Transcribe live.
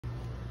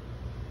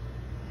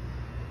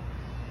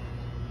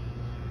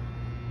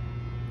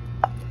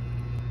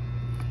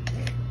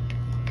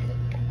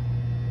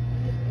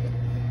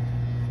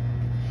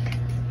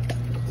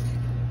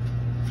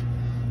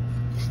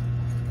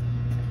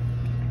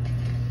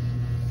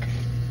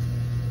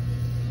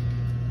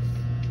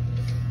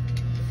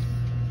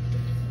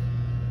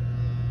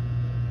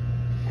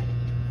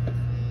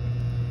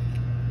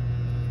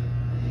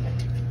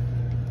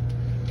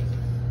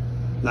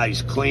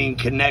Nice clean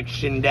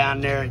connection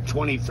down there at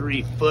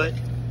 23 foot.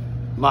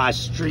 My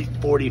Street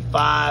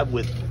 45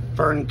 with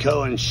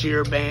Fernco and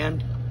shear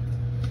band.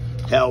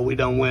 Hell, we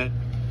done went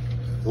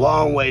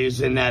long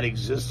ways in that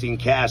existing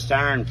cast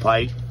iron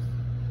pipe.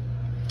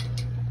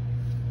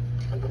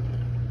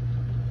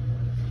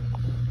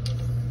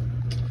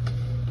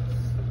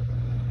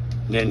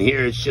 And then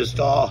here it's just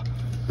all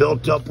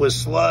built up with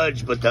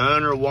sludge, but the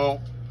owner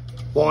won't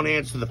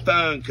answer the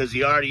phone because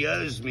he already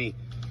owes me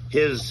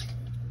his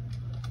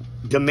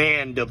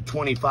demand of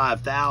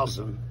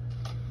 $25,000,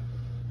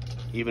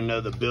 even though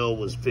the bill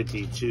was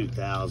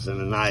 $52,000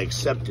 and I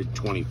accepted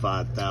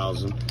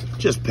 $25,000.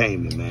 Just pay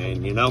me,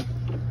 man, you know?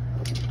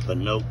 But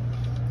nope.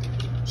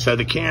 So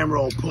the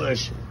camera will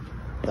push.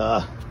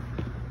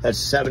 That's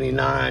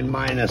 79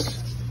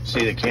 minus.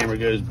 See, the camera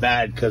goes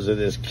bad because of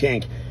this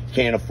kink.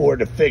 Can't afford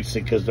to fix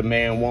it because the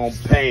man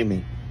won't pay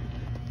me.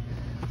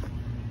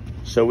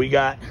 So we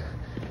got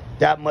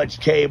that much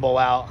cable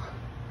out.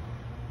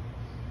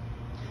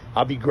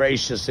 I'll be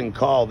gracious and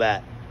call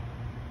that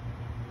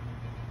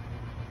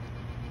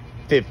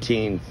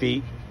 15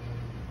 feet.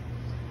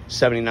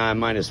 79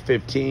 minus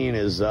 15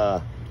 is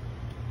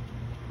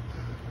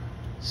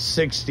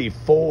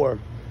 64.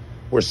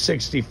 We're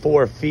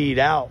 64 feet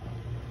out.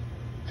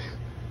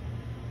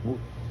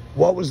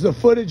 What was the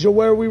footage of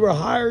where we were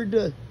hired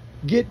to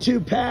get to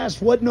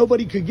past? What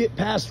nobody could get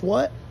past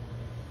what?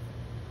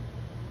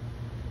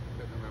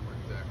 Couldn't remember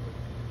exactly.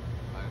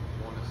 I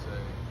want to say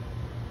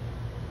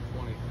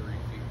 23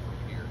 feet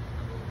from here.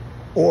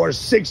 Or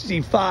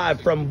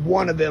 65 from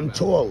one of them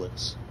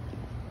toilets.